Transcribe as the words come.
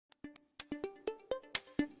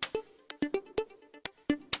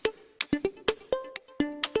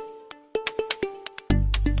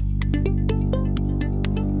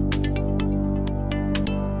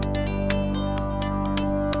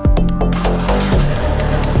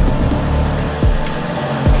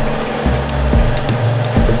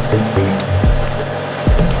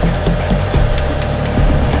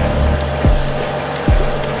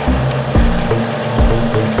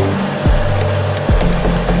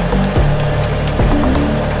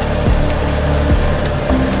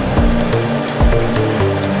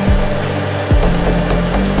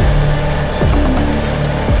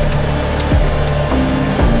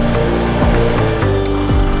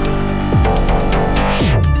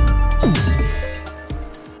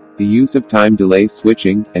The use of time delay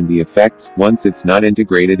switching, and the effects, once it's not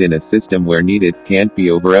integrated in a system where needed, can't be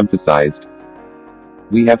overemphasized.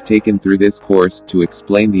 We have taken through this course to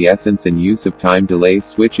explain the essence and use of time delay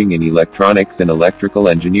switching in electronics and electrical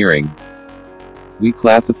engineering. We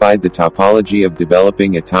classified the topology of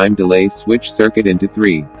developing a time delay switch circuit into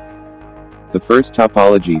three. The first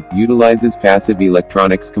topology utilizes passive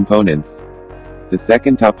electronics components. The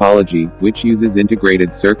second topology, which uses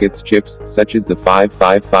integrated circuits chips, such as the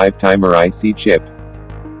 555 timer IC chip.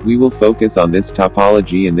 We will focus on this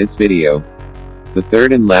topology in this video. The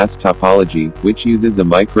third and last topology, which uses a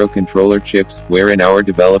microcontroller chips, wherein our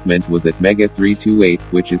development was at Mega 328,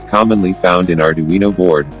 which is commonly found in Arduino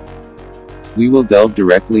board. We will delve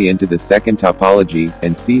directly into the second topology,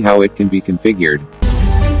 and see how it can be configured.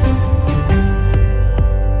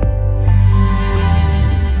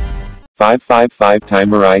 The 555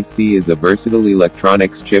 timer IC is a versatile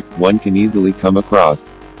electronics chip one can easily come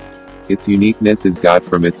across. Its uniqueness is got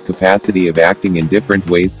from its capacity of acting in different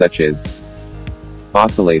ways such as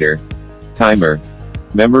oscillator, timer,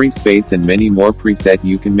 memory space, and many more preset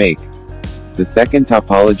you can make. The second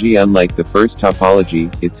topology, unlike the first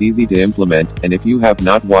topology, it's easy to implement, and if you have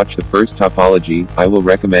not watched the first topology, I will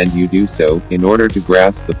recommend you do so, in order to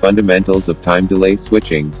grasp the fundamentals of time delay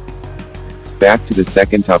switching. Back to the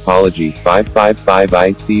second topology, 555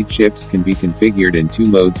 IC chips can be configured in two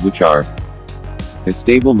modes, which are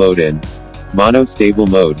astable mode and monostable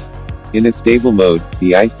mode. In astable mode,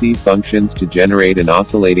 the IC functions to generate an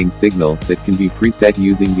oscillating signal that can be preset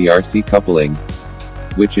using the RC coupling,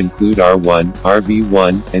 which include R1,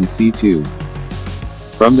 RV1, and C2.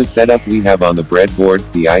 From the setup we have on the breadboard,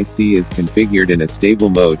 the IC is configured in a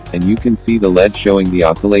stable mode, and you can see the LED showing the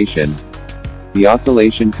oscillation. The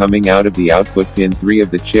oscillation coming out of the output pin 3 of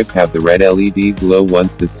the chip have the red LED glow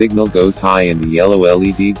once the signal goes high and the yellow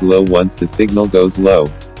LED glow once the signal goes low.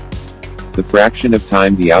 The fraction of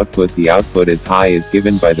time the output is high is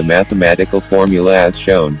given by the mathematical formula as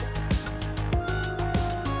shown.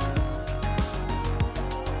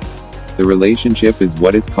 The relationship is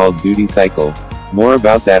what is called duty cycle. More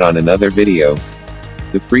about that on another video.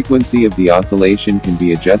 The frequency of the oscillation can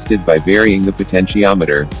be adjusted by varying the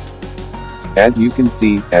potentiometer. As you can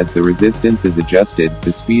see, as the resistance is adjusted,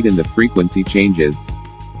 the speed and the frequency changes.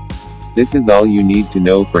 This is all you need to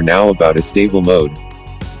know for now about astable mode.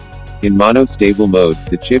 In monostable mode,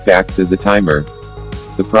 the chip acts as a timer.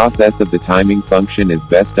 The process of the timing function is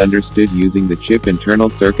best understood using the chip internal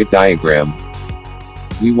circuit diagram.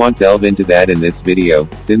 We won't delve into that in this video,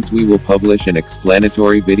 since we will publish an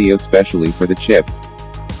explanatory video specially for the chip.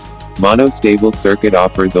 Monostable circuit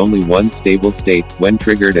offers only one stable state. When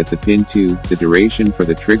triggered at the pin 2, the duration for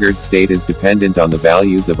the triggered state is dependent on the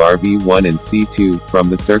values of RV1 and C2 from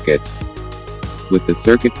the circuit. With the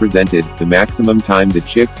circuit presented, the maximum time the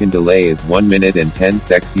chip can delay is 1 minute and 10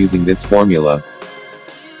 seconds using this formula.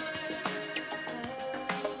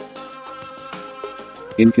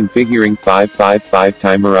 In configuring 555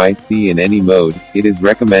 timer IC in any mode, it is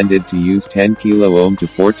recommended to use 10 kΩ to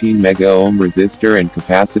 14 MΩ resistor and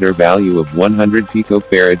capacitor value of 100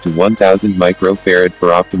 picofarad to 1000 microfarad for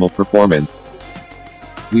optimal performance.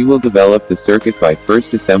 We will develop the circuit by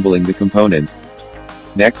first assembling the components.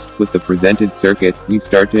 Next, with the presented circuit, we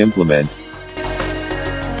start to implement.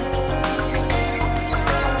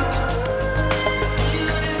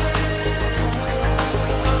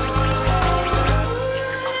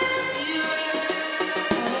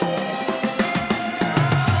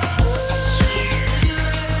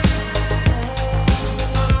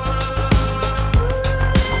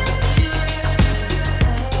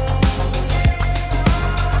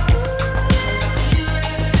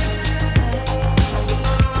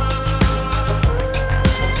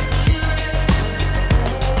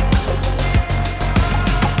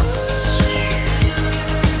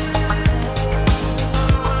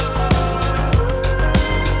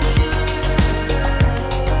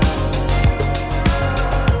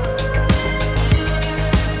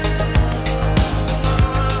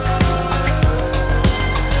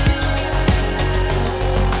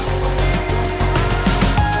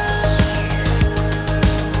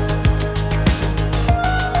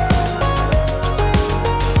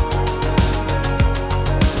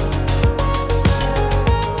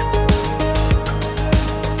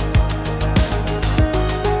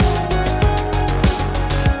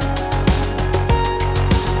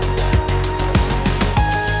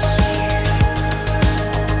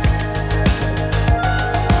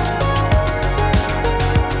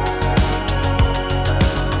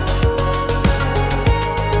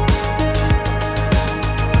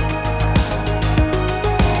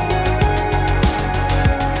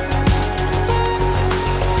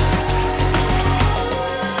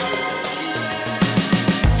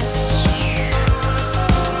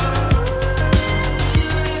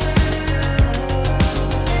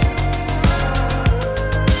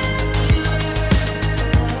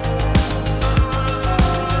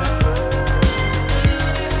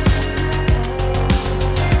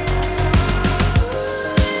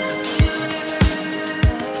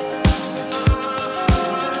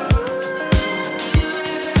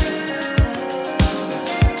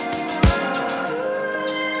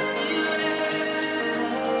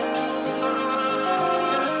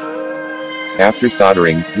 After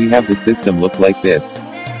soldering, we have the system look like this.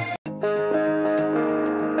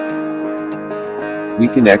 We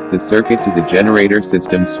connect the circuit to the generator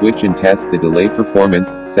system switch and test the delay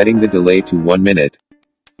performance, setting the delay to 1 minute.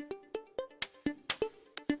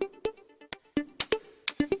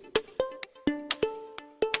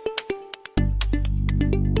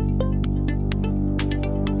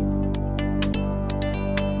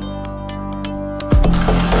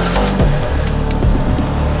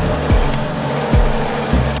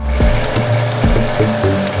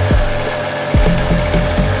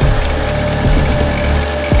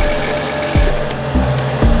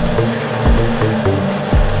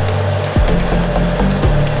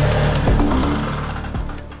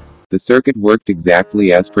 The circuit worked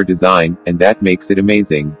exactly as per design, and that makes it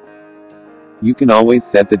amazing. You can always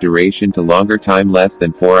set the duration to longer time less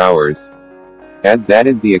than 4 hours, as that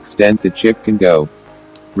is the extent the chip can go.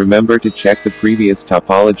 Remember to check the previous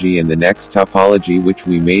topology and the next topology which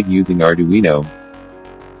we made using Arduino.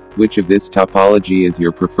 Which of this topology is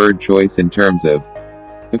your preferred choice in terms of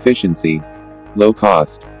efficiency, low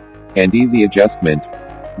cost, and easy adjustment?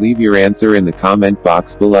 Leave your answer in the comment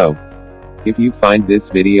box below. If you find this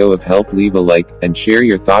video of help, leave a like, and share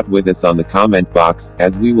your thought with us on the comment box,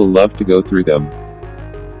 as we will love to go through them.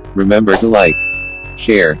 Remember to like,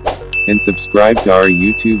 share, and subscribe to our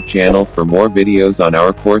YouTube channel for more videos on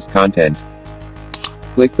our course content.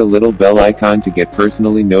 Click the little bell icon to get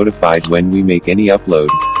personally notified when we make any upload.